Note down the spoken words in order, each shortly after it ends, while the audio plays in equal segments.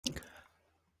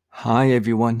Hi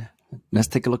everyone. Let's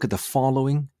take a look at the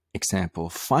following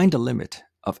example. Find the limit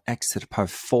of x to the power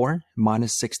 4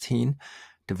 minus 16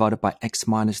 divided by x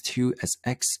minus 2 as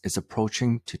x is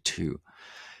approaching to 2.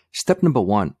 Step number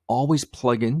 1, always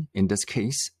plug in this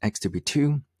case, x to be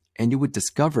 2, and you would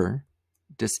discover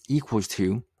this equals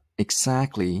to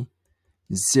exactly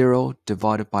 0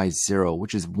 divided by 0,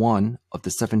 which is one of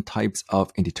the 7 types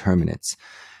of indeterminates.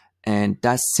 And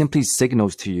that simply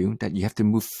signals to you that you have to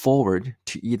move forward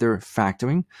to either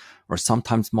factoring or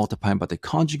sometimes multiplying by the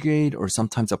conjugate or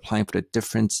sometimes applying for the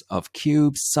difference of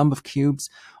cubes, sum of cubes,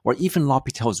 or even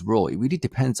L'Hopital's rule. It really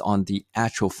depends on the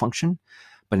actual function.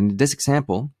 But in this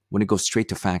example, we're going to go straight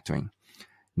to factoring.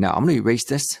 Now, I'm going to erase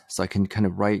this so I can kind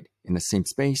of write in the same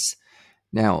space.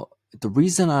 Now, the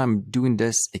reason I'm doing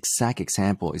this exact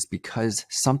example is because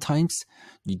sometimes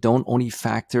you don't only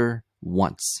factor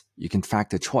once, you can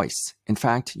factor twice. In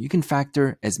fact, you can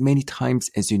factor as many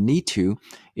times as you need to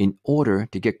in order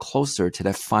to get closer to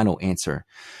that final answer.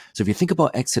 So if you think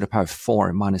about x to the power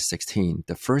 4 minus 16,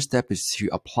 the first step is to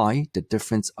apply the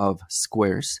difference of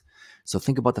squares. So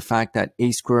think about the fact that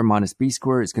a squared minus b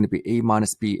squared is going to be a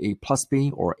minus b, a plus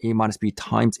b, or a minus b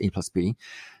times a plus b.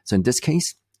 So in this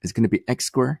case, it's going to be x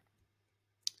squared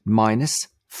minus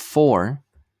 4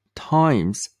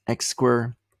 times x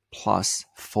squared plus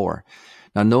 4.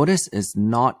 Now notice it's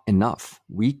not enough.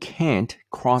 We can't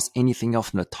cross anything else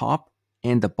from the top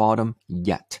and the bottom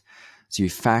yet. So you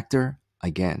factor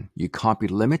again. You copy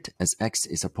the limit as x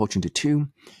is approaching to 2.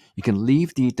 You can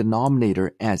leave the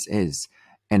denominator as is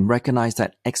and recognize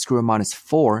that x squared minus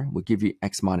 4 will give you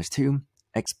x minus 2,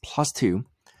 x plus 2,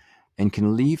 and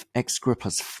can leave x squared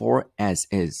plus 4 as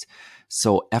is.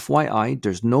 So FYI,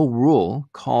 there's no rule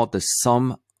called the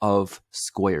sum of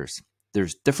squares.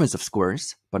 There's difference of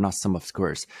squares, but not sum of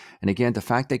squares. And again, the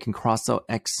fact that you can cross out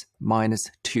x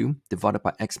minus 2 divided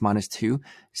by x minus 2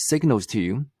 signals to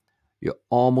you you're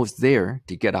almost there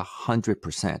to get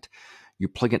 100%. You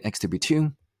plug in x to be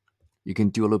 2. You can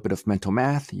do a little bit of mental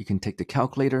math. You can take the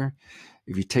calculator.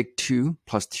 If you take 2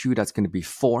 plus 2, that's going to be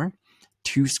 4.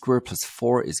 2 squared plus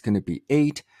 4 is going to be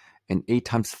 8. And 8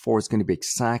 times 4 is going to be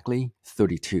exactly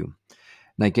 32.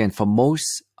 Now again, for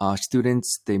most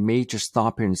students, they may just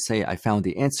stop here and say, I found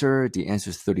the answer. The answer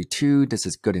is 32. This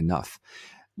is good enough.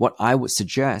 What I would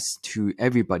suggest to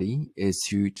everybody is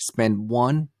to spend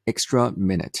 1 extra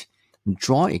minute.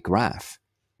 Draw a graph.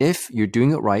 If you're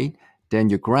doing it right, then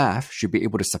your graph should be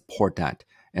able to support that.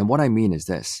 And what I mean is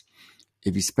this.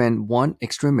 If you spend 1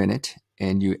 extra minute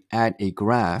and you add a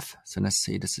graph, so let's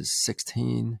say this is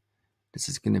 16, this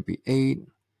is going to be 8.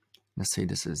 Let's say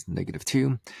this is negative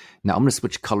 2. Now I'm going to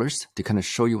switch colors to kind of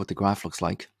show you what the graph looks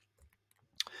like.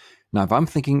 Now if I'm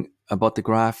thinking about the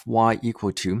graph y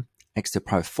equal to x to the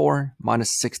power 4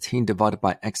 minus 16 divided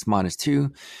by x minus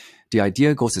 2, the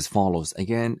idea goes as follows.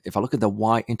 Again, if I look at the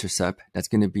y-intercept, that's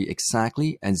going to be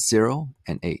exactly at 0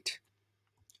 and 8.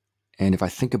 And if I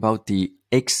think about the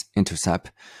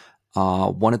x-intercept,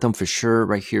 one of them for sure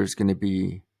right here is going to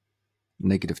be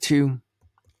negative 2.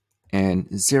 And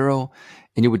 0,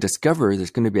 and you would discover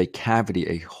there's going to be a cavity,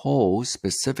 a hole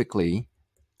specifically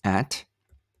at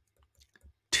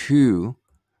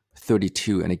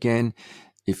 232. And again,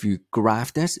 if you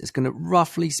graph this, it's going to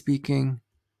roughly speaking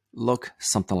look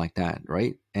something like that,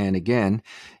 right? And again,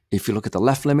 if you look at the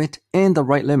left limit and the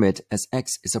right limit as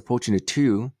x is approaching to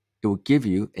 2, it will give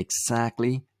you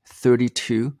exactly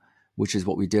 32, which is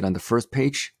what we did on the first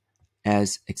page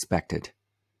as expected.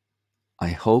 I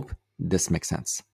hope this makes sense.